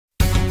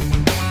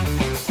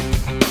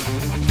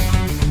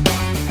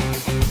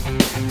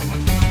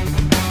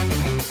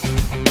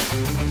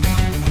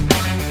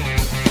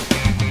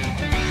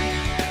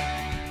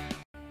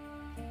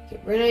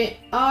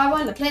Oh, I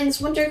want to play in this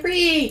Winter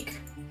Creek!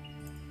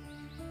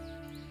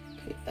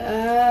 Okay,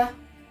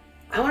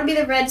 I want to be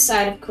the red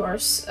side, of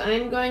course.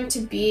 I'm going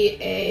to be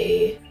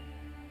a...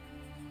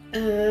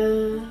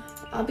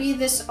 I'll be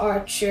this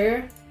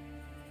archer.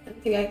 I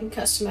don't think I can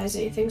customize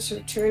anything, so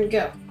return,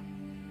 go.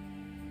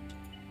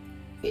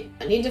 Okay,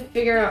 I need to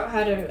figure out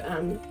how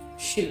to,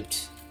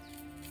 shoot.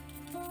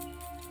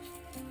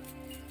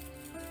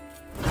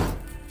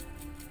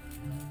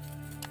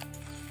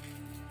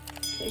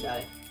 Okay, got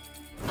it.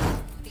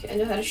 Okay, I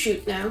know how to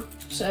shoot now.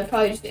 So I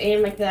probably just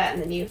aim like that,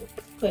 and then you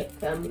click,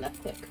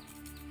 left click.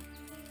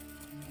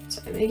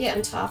 So I'm gonna get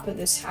on top of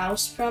this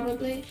house,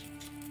 probably.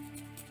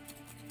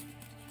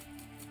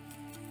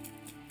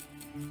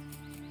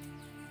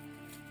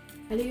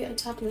 How do you get on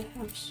top of the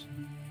house?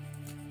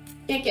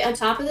 Can't get on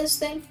top of this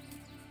thing?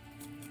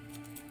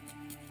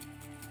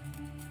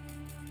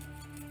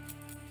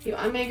 Yo,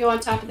 I'm gonna go on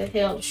top of the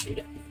hill to shoot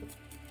it.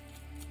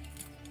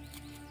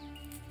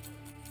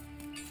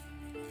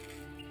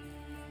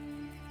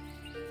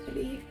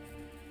 Ready?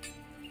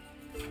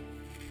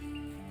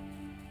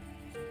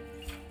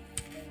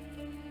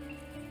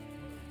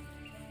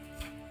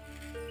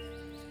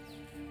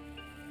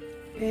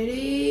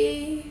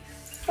 Ready?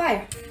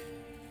 Fire.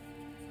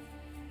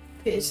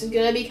 Okay, this is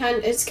gonna be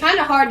it's kind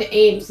of hard to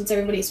aim since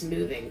everybody's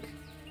moving.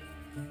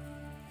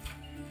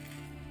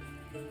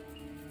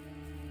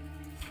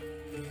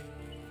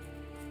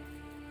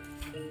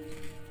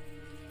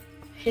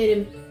 Hit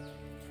him.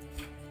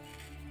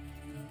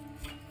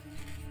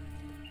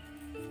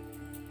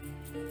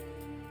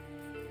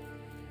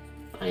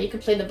 You can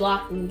play the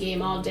blocking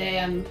game all day.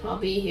 I'll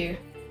be here.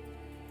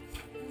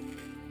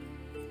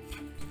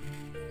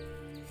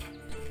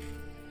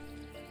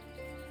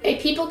 Hey,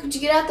 people, could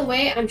you get out the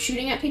way? I'm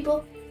shooting at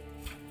people.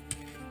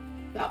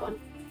 Got one.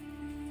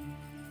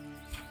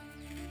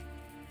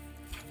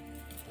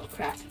 Oh,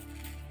 crap.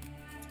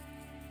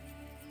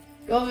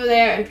 Go over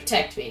there and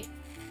protect me.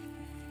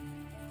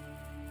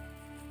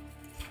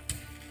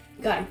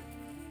 Got him.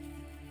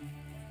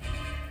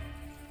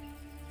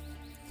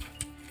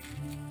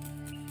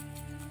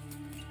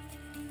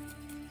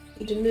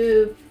 Need to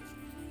move.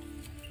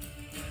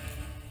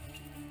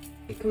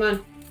 Hey, come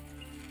on.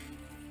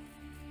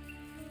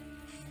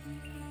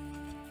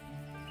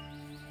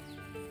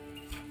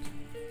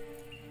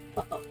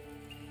 Uh-oh.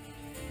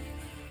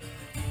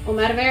 I'm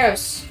out of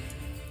arrows.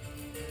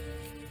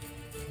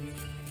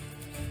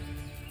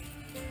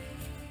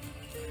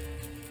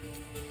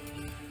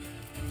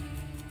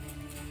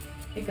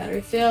 I gotta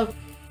refill.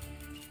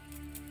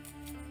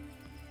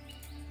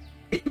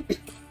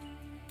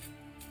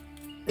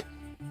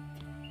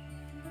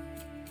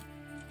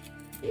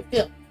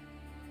 Refill.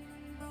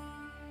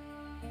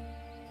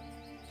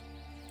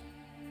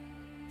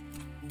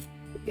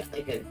 We got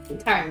like an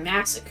entire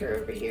massacre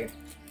over here.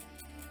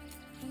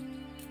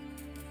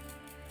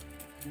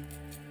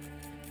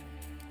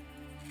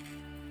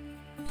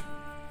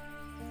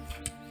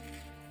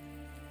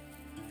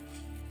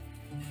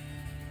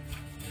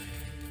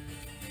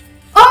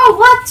 Oh,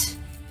 what?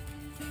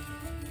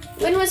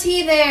 When was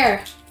he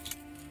there?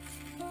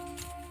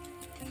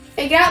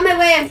 Hey, get out of my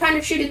way. I'm trying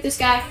to shoot at this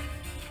guy.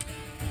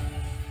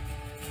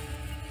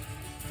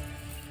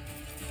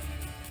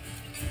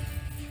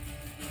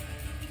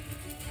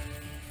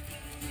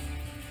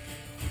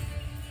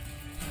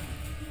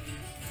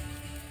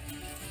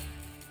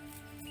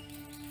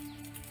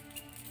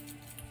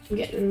 I'm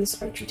getting in this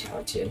archery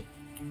tower too.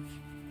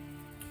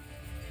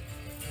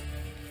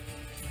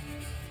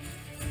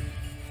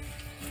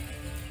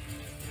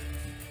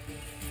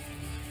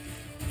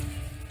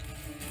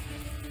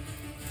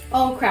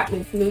 Oh crap,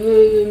 move, move,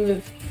 move,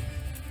 move.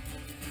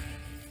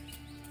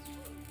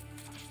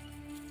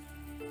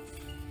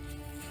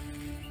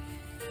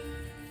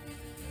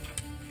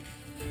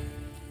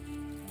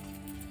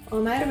 Oh,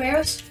 am I out of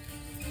arrows?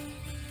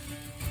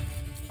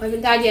 Oh, I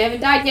haven't died yet, I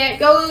haven't died yet.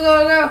 Go, go,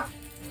 go, go.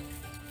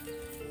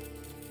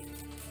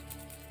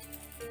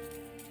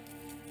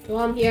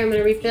 While I'm here, I'm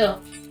gonna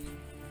refill.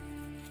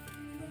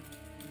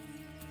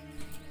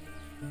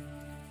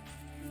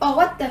 Oh,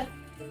 what the?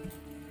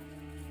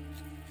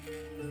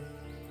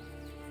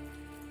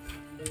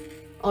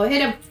 Oh, I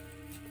hit him.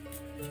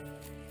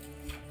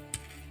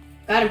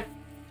 Got him.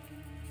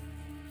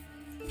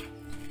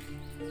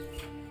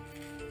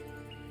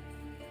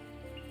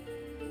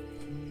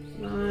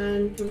 Come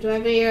on. Do I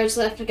have any arrows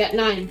left? I got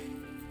 9.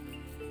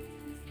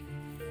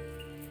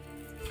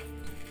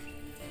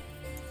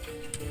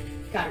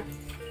 Got him.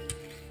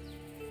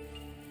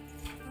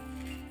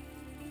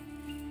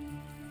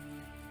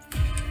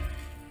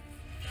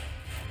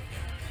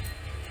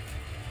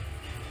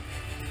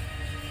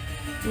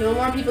 No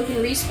more people can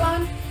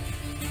respawn?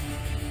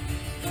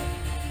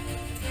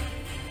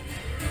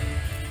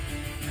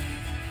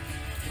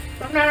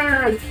 Run, run,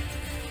 run, run.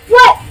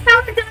 What?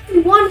 How did that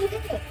in one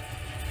hit?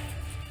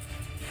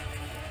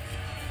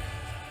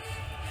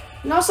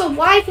 And also,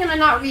 why can I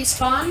not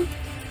respawn?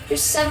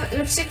 There's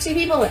 60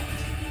 people left.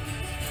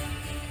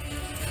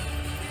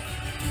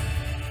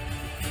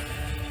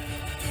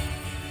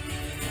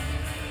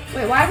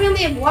 Wait, why do we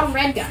only have one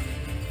red guy?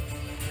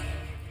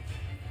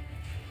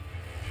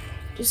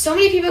 Did so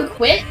many people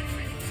quit?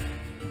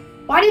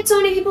 Why did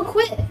so many people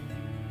quit?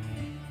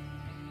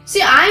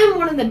 See, I am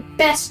one of the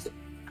best.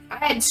 I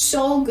had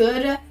so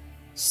good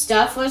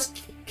stuff. Was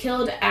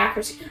killed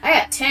accuracy. I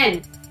got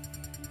 10.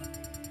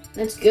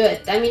 That's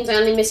good. That means I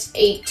only missed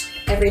 8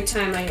 every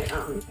time I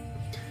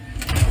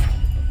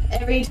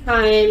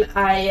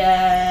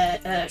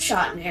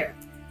shot an arrow.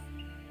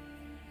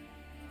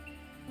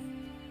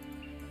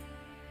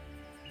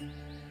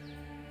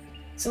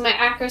 So my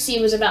accuracy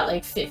was about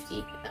like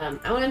 50.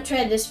 I want to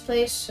try this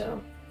place,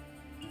 so.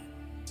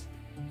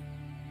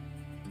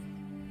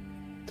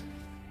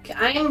 Okay,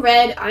 I am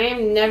red. I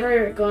am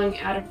never going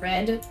out of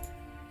red.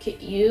 Okay,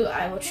 you,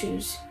 I will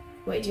choose.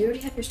 Wait, do you already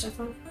have your stuff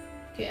on?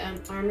 Okay,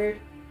 armor.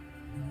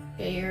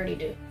 Yeah, you already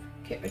do.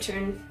 Okay,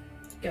 return.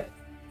 Go.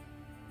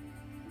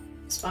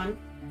 Spawn.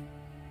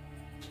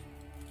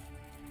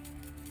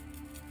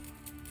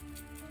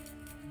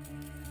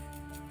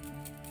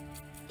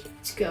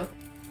 Let's go.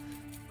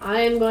 I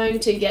am going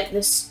to get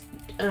this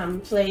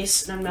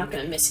place, and I'm not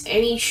going to miss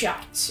any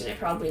shots, and I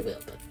probably will,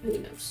 but who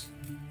knows.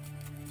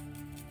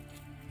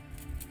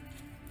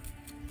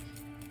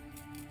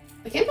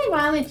 I can't believe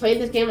I only played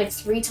this game like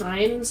 3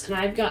 times, and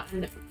I've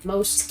gotten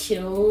most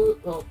kill,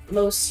 well,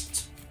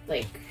 most,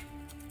 like,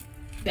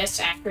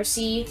 best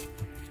accuracy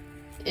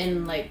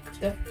in, like,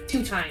 the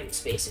 2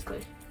 times,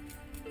 basically.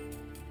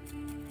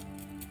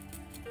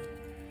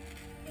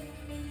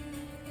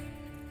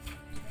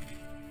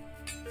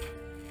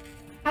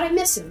 How'd I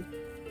miss him?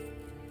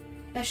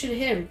 I should have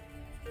hit him.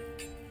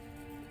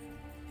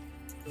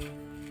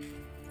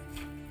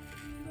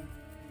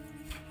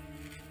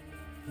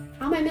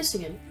 How am I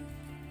missing him?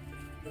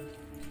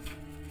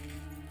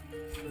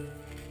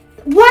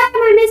 Why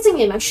am I missing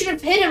him? I should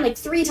have hit him like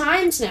 3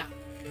 times now.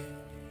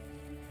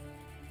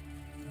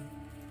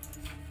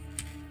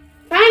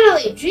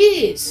 Finally,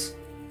 jeez.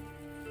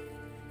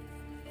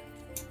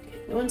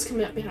 No one's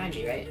coming up behind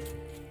you, right?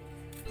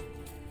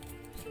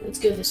 Let's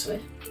go this way.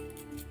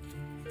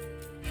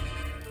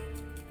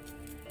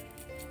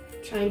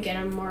 Try and get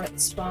him more at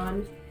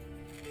spawn.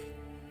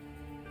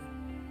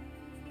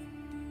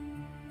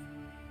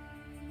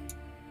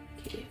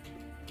 Okay.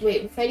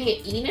 Wait, we're fighting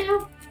at E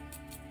now?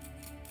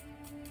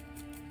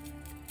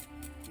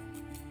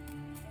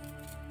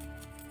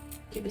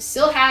 Okay, we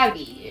still have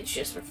E, it's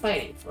just we're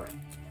fighting for it.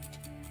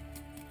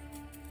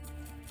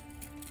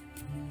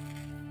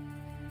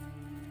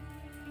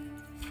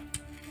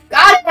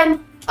 Got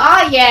him!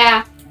 Oh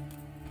yeah!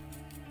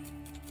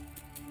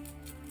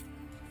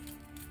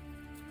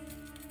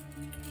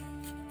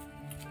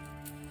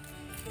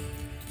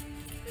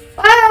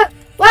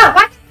 Wow,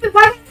 why did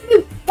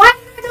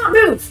I not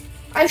move?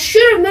 I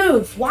should have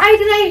moved. Why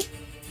did I?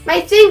 My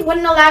thing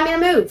wouldn't allow me to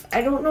move.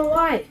 I don't know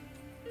why.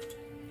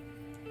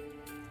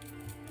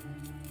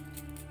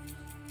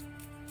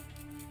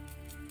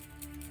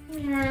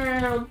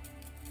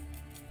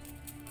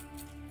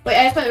 Wait,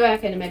 I just put it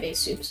back into my base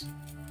suits.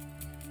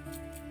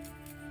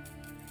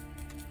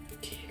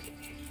 Okay.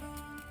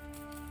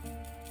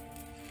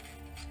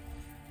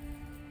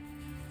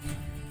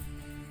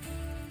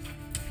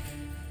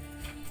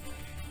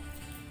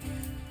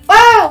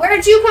 Whoa!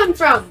 Where'd you come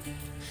from?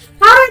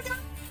 How did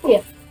I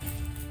die?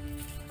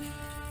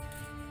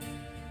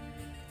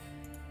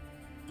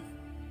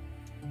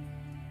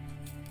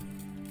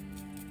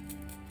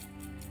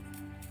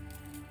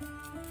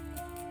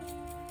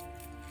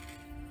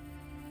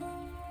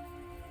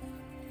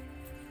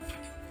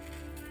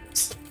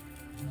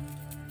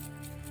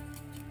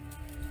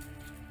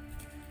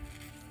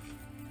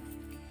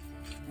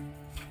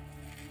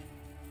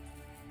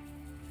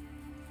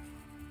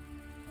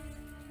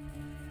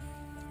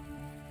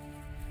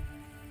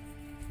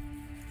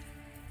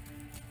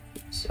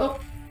 So.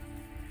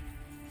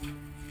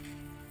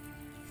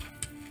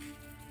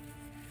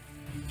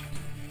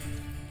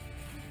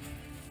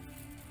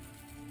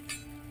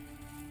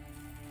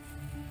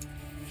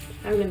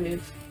 I'm gonna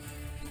move.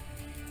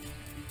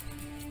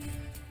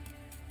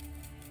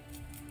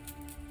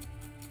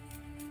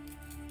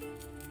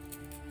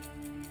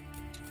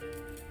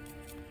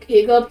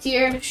 Okay, go up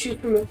here, shoot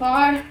from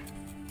afar.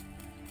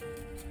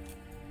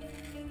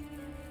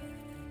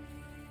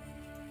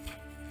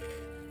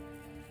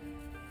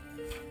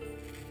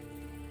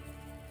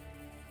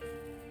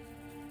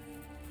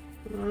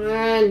 Come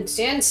on,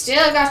 stand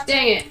still, gosh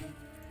dang it.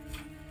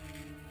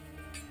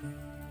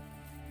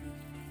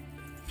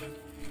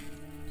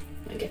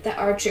 I get that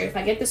archer. If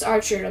I get this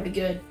archer, it'll be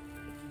good.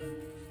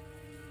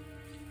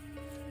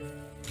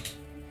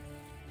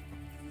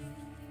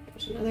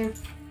 There's another.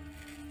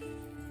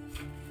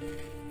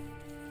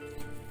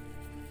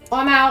 Oh,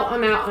 I'm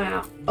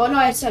out. Oh no,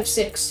 I just have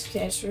 6.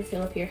 Okay, I just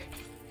refill up here.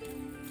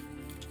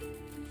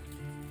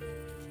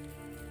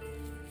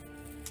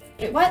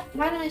 Wait, what?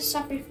 Why did I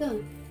stop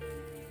refilling?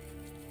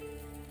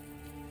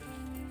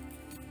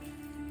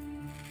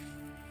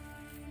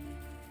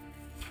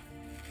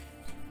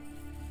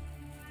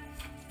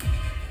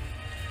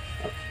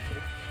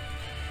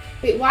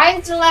 Wait, why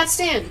is the last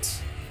stand?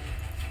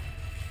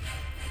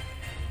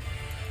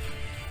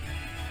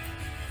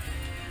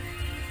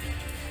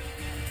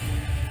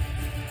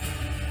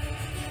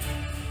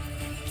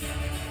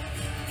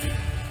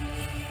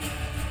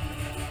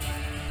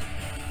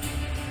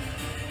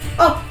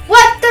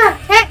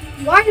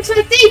 protects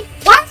my thing!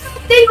 Why does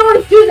that thing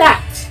always do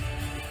that?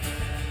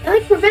 It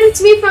like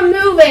prevents me from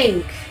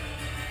moving.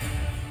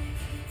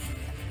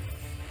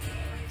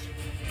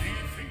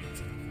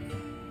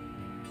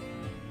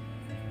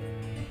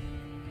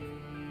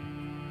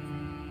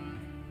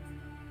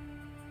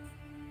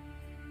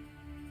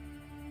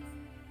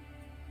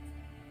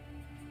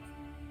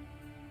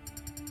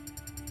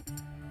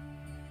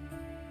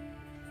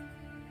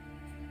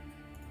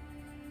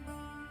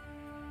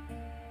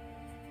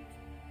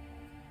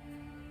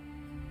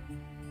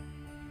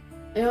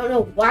 I don't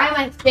know why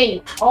my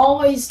thing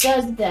always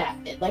does that.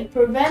 It like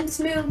prevents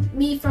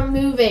me from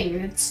moving.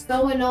 It's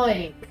so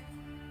annoying.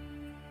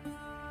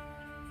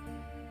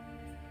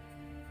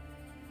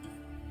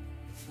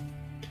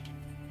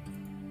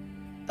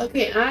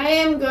 Okay, I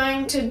am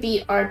going to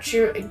be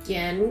Archer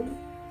again.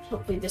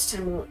 Hopefully this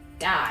time we won't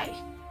die.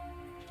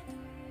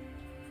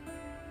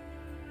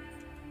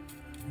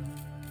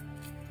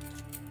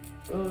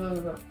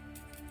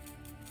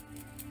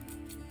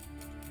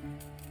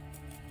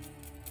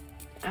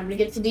 I'm gonna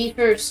get to D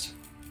first.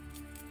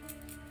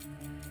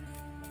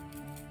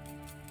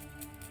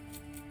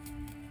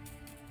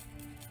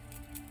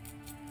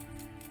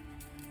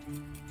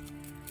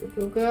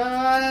 Go,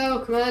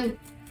 go, come on.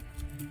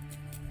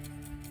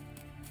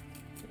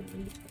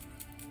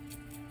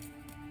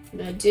 I'm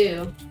gonna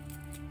do.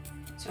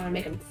 So I wanna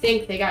make them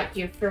think they got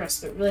here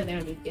first, but really they're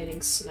gonna be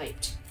getting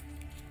sniped.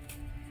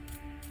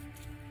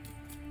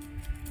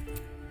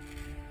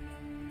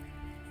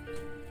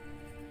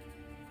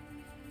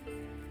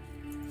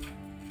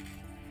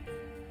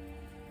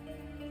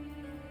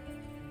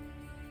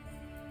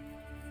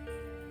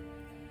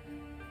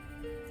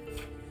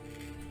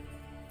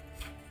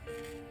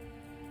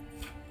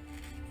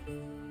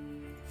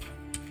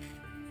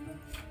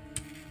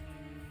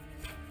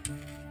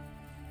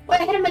 Wait,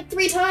 I hit him like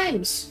 3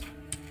 times.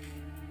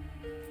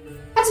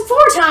 That's 4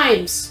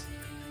 times.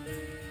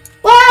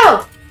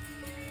 Wow!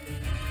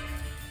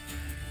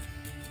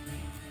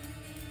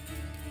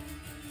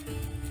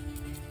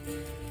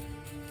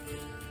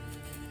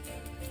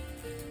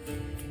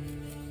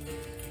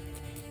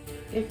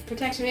 It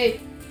protects me.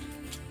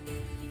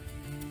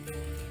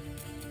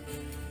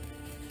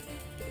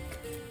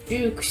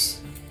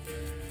 Jukes.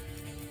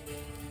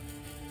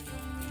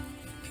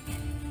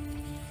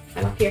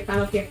 I'm up here,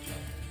 I'm up here.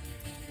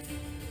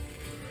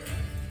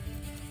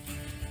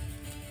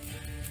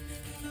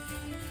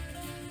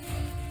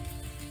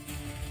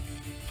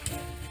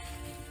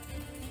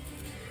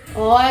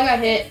 Oh, I got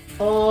hit.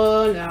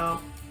 Oh no.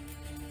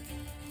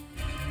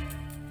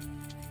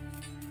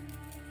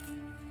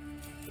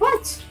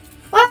 What?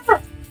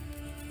 What?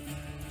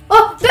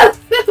 Oh, no,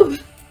 no!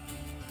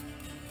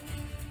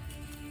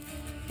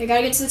 I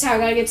gotta get to the tower,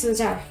 gotta get to the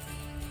tower.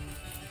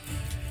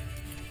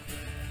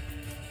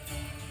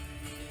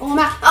 Oh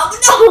my, oh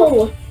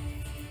no!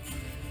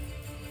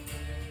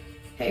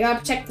 Okay, I gotta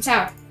protect the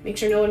tower. Make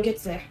sure no one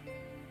gets there.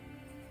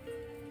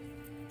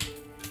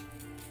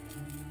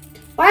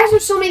 Why is there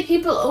so many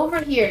people over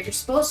here? You're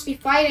supposed to be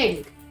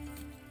fighting.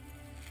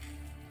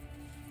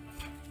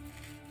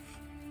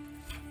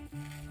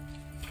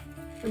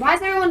 And why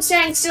is everyone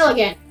standing still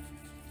again?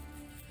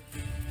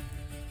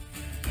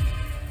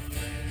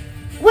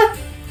 What?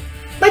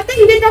 My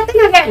thing did that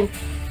thing again!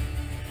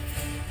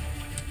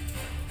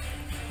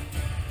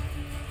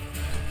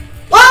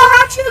 Wow,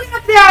 how'd you get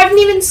up there? I didn't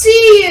even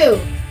see you!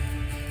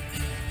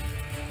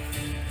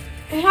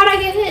 And how'd I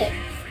get hit?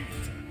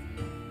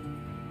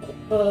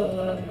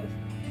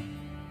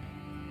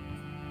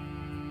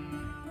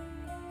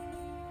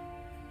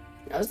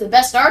 That was the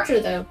best Archer,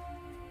 though.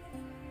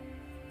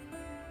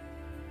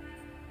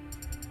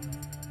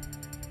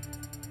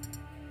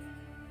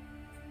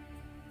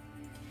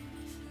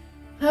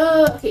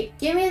 Okay,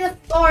 give me the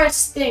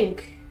forest thing.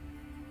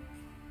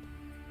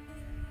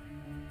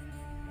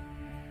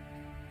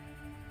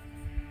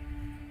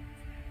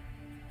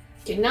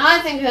 Okay, now I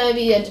think I'm gonna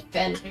be a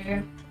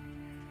defender.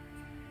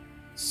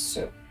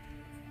 So,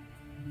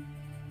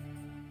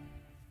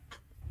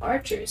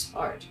 Archer is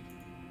hard.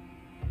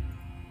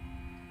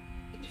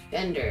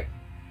 Defender.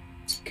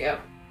 Let's go.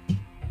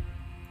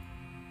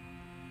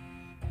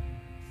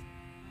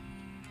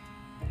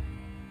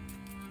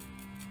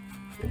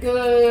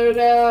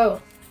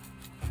 Go.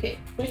 Okay,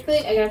 quickly,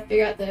 I gotta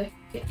figure out the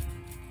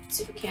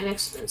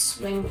mechanics and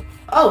swing.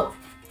 Oh!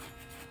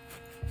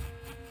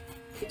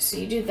 Okay, so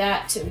you do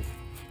that to, and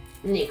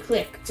then you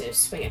click to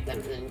swing at them,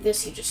 and then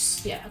this you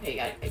just, yeah, okay,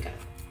 got it, I got it.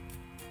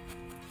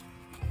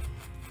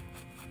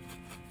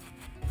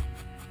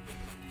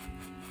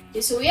 Okay,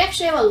 so we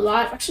actually have a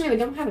lot, actually no, we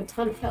don't have a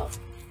ton of health.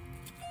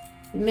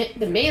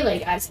 The melee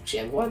guys actually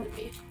have more than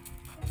me.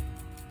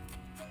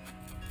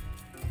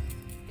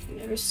 I can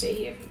never stay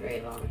here for very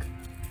long.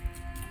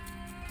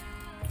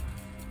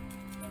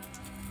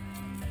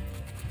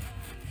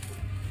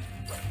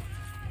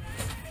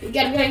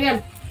 Get him, get him, get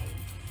him!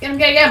 Get him,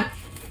 get him, get him!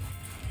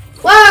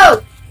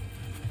 Whoa!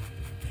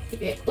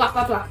 Okay, block,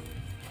 block, block.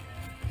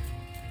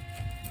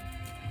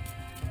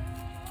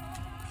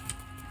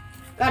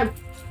 Got him.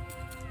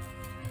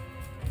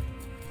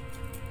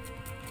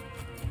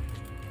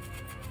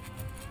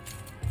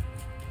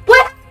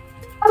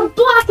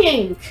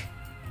 blocking?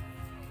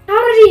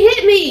 How did he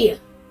hit me?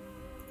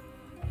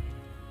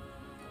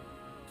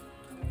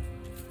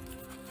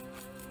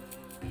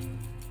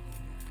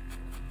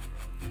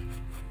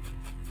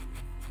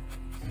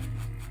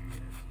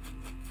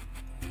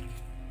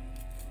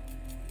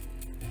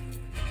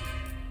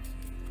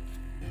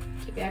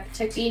 Okay, I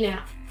protect E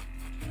now.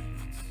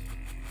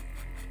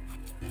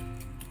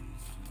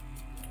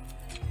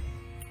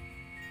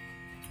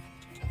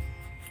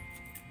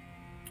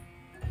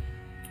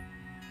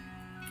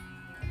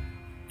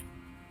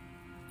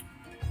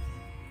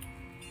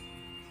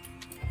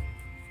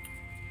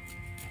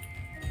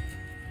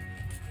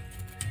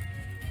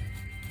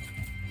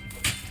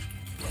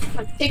 Come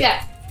on, take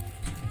that.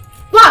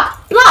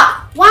 Block!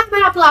 Block! Why am I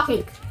not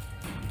blocking?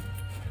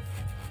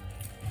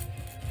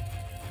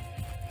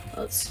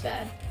 Oh, this is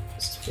bad.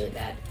 This is really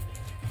bad.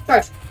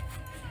 Charge!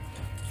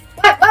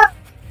 What?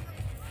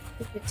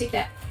 Okay, take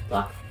that.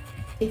 Block.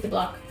 Take the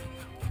block.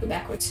 Go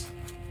backwards.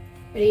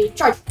 Ready?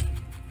 Charge!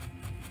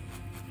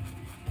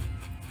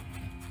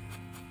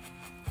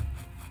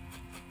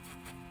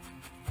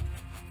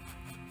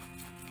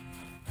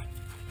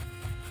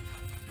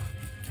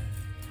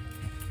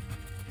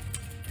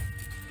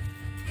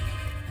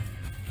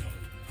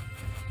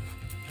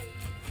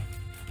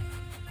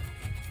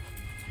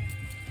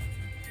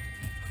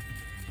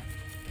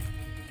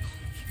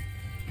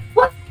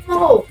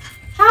 Oh,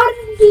 how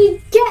did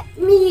he get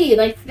me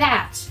like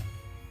that?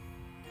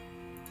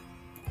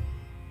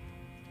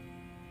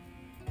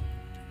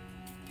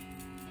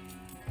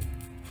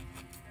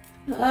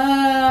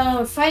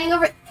 Fighting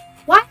over.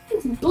 Why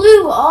is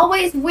blue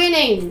always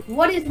winning?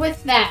 What is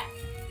with that?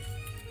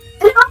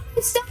 And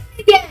I'm stuck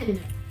again.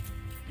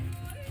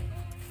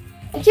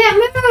 I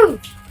can't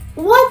move.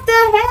 What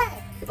the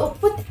heck? Oh,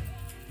 what?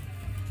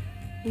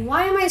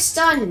 Why am I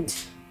stunned?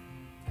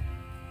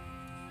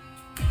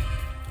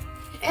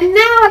 And now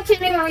I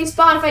can't even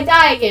respawn if I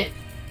die again.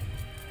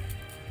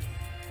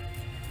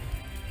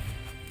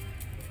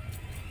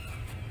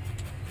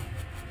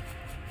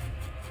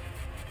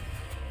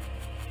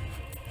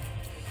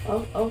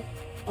 Oh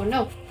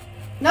no.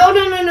 No.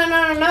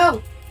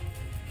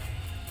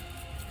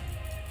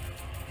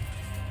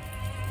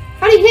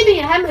 How did he hit me?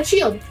 I had my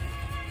shield.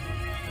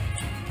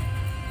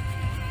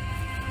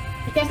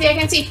 I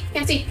can't see.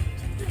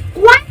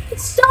 Why am I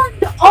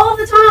stunned all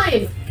the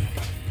time?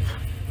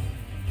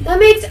 That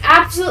makes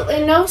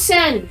absolutely no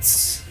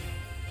sense.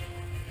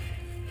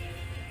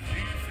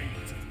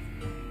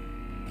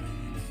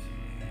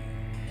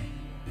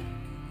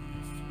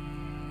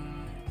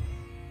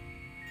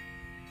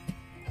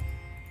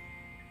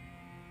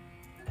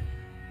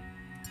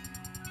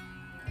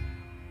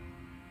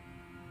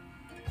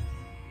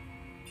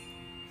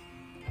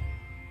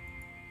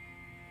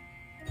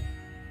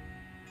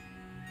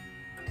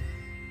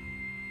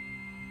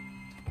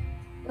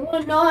 So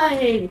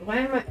annoying. Why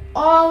am I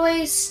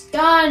always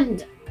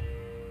stunned?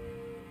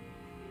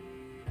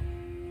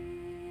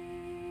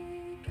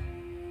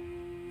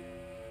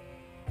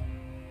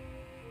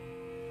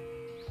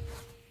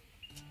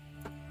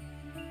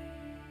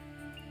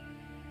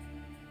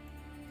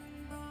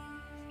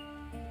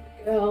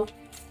 Go.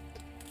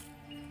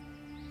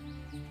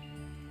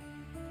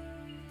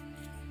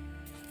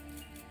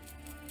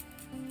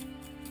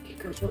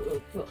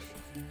 Go.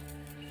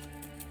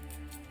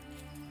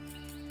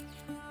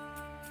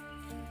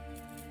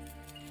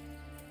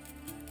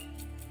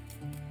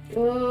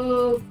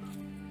 Oh.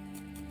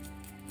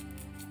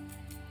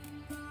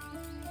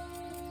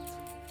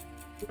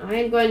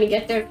 I'm going to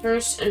get there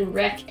first and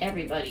wreck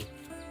everybody.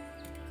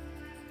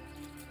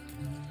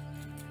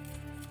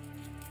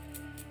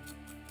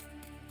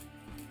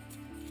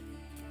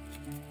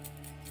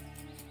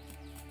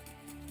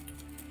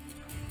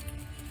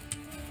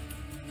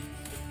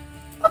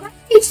 Oh,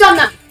 he stunned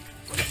them.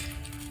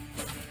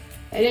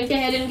 I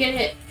didn't get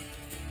hit.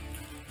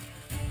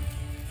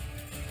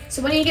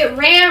 So when you get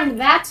rammed,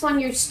 that's when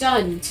you're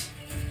stunned.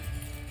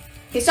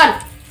 Okay,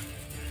 stunned.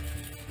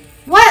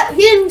 What?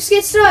 He didn't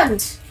get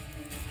stunned.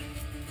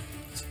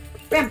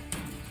 Ram.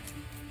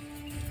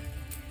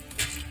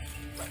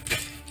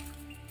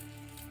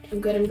 I'm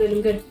good.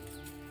 Okay,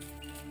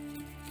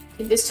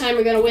 this time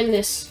we're gonna win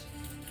this.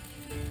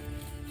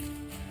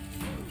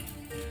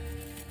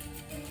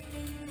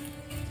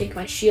 Take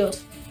my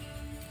shield.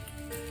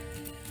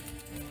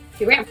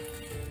 Okay, ram.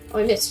 Oh,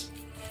 I missed.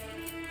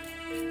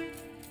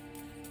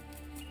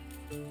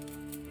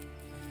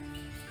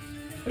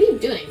 What are you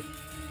doing?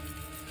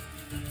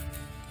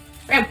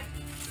 Ram!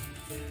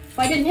 Oh,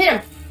 I didn't hit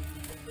him!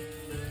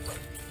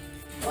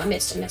 Oh, I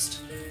missed. Go.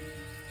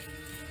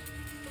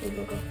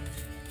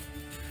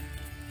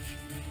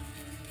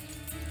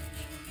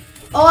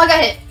 Oh, I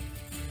got hit!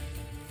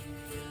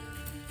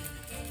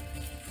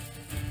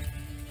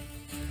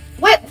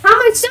 Wait, how am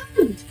I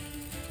stunned?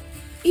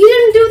 You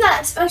didn't do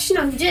that! Actually,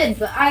 no, you did,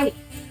 but I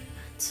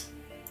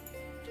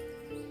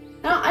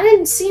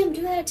didn't see him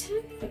do that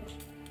attack, though.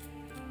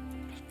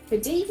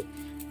 But did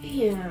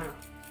he? Yeah.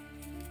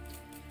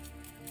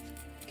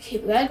 Okay,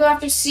 we gotta go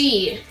after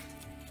C.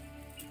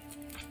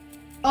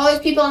 All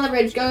these people on the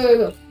bridge.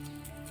 Go.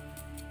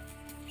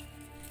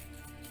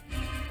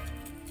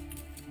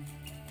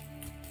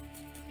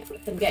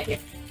 Let them get here.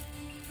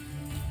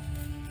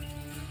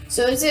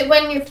 So is it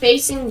when you're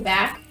facing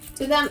back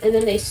to them and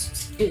then they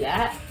do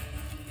that?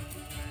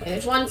 Okay,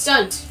 there's one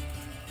stunt.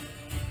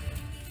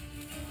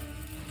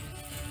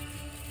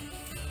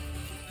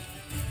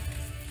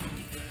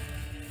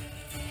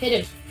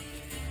 Hit him.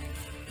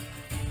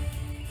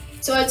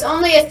 So it's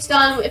only a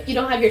stun if you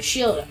don't have your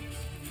shield up.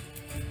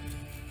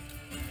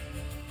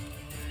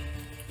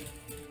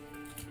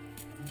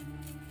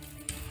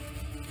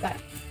 Got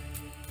it.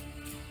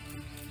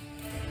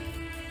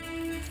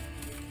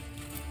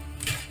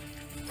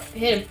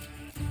 Hit him.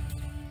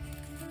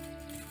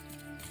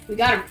 We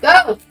got him.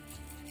 Go!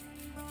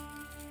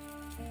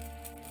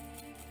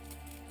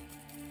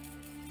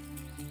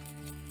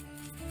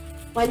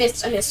 Oh, I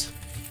missed.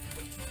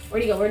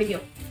 Where'd he go?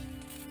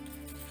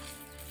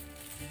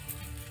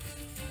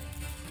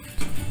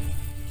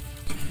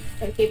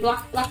 Okay,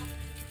 block.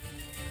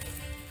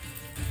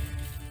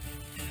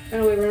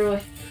 Run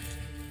away.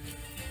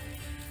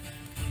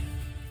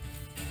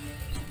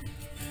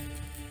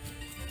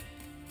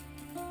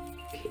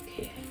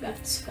 Okay, got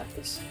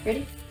this.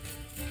 Ready?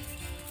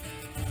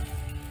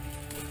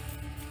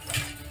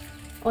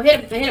 Oh, I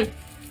hit him.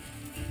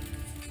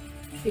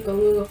 Okay,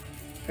 go.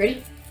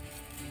 Ready?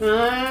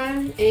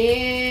 Run,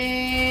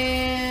 and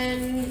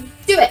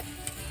do it.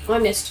 Oh, I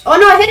missed. Oh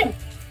no, I hit him.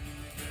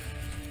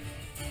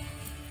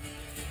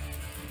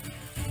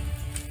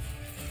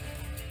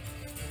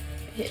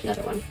 Hit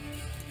another one.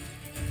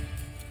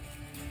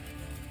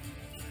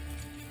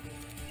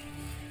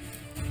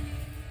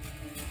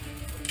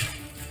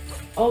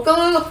 Oh, go!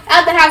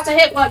 Out the house, I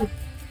hit one.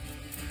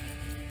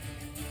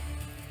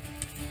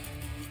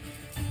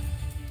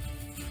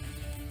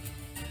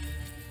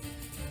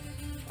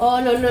 Oh,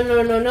 no,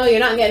 you're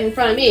not getting in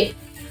front of me.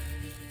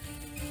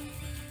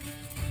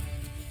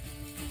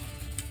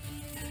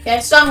 Okay, I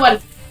stung one.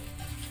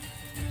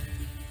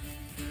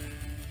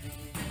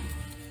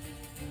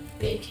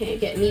 You can't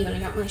get me when I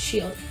got my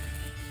shield.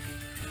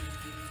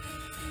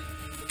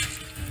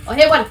 Oh, I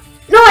hit one.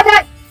 No, I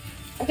died!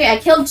 Okay, I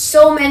killed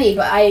so many,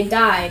 but I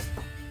died.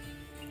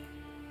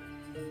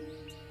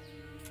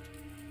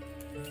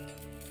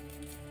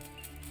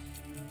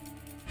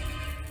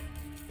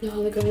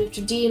 No, they're going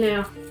after D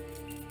now.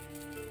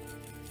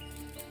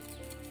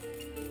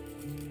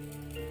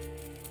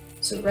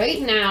 So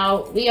right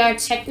now, we are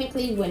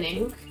technically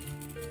winning.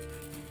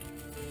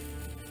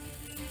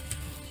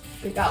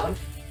 We got one.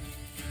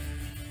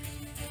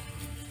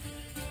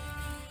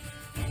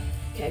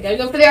 Okay, I gotta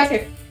go for the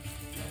Archer.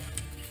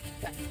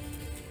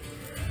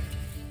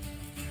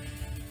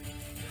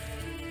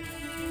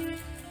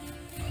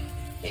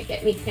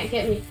 Can't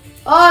get me.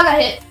 Oh, I got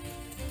hit.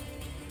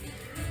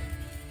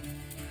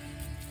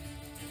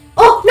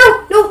 Oh,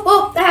 no!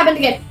 Oh, that happened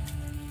again.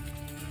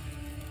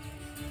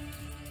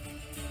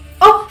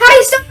 Oh, how do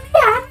you stun me?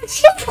 I have a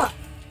shield up.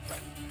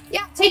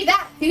 Yeah, take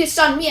that. If you can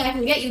stun me, I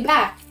can get you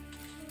back.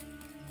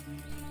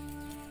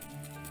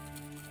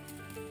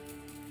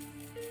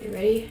 You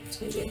ready? It's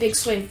gonna be a big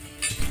swing.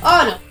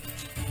 Oh, no.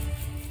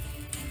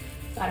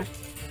 Got him.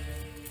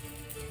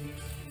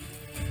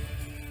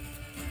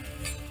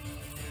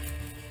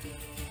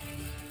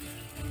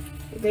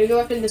 We're gonna go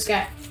after this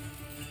guy.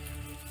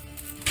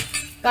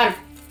 Got him.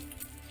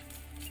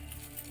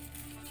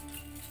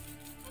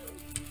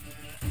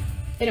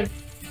 Hit him.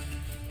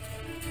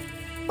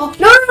 Oh,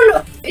 no!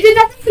 I did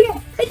that thing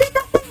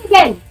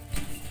again!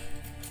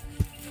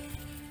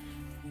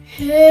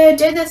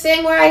 Did the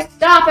thing where I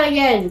stop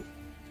again.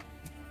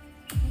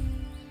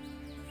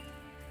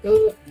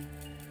 Go.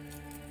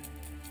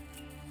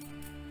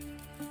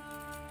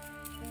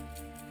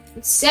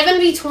 It's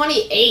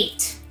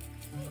 70-28.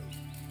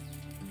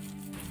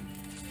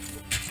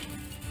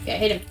 Yeah,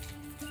 hit him.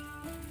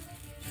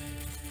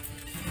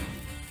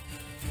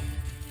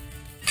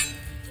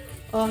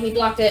 Oh, he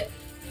blocked it.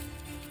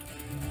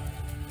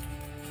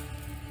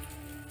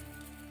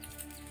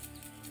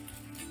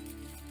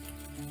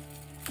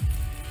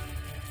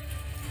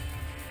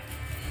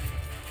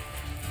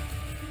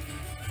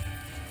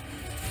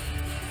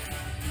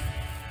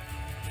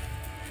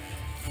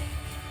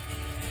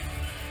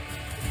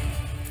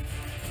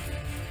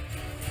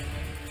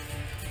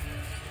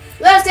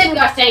 Let's didn't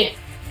gosh dang it.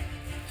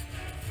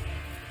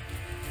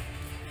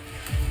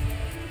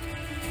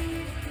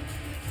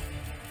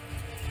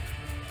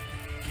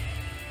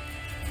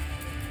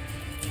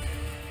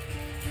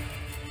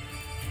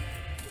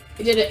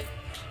 We did it.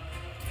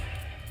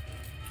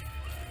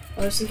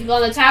 Oh, there's some people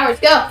on the towers.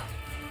 Go!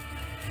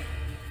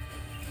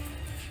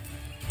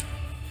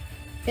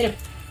 Hit him.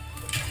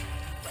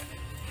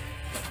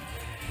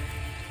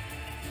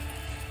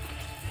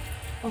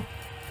 Oh.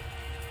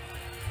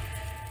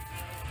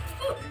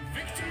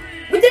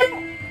 We did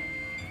it!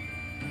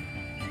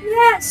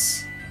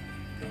 Yes!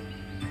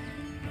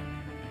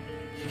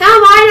 How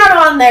am I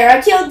not on there?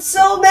 I killed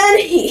so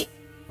many!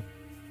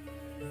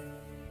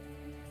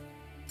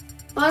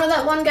 Oh no,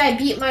 that one guy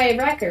beat my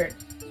record.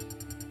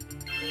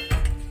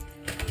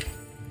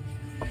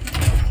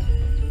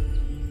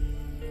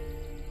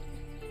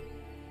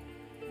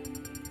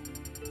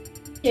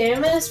 Okay,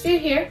 I'm gonna spear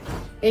here.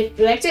 If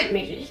you liked it,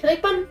 make sure to hit the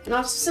like button and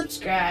also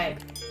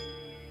subscribe.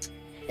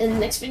 In the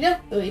next video,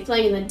 we'll be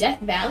playing in the Death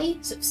Valley,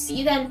 so see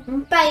you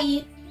then.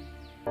 Bye!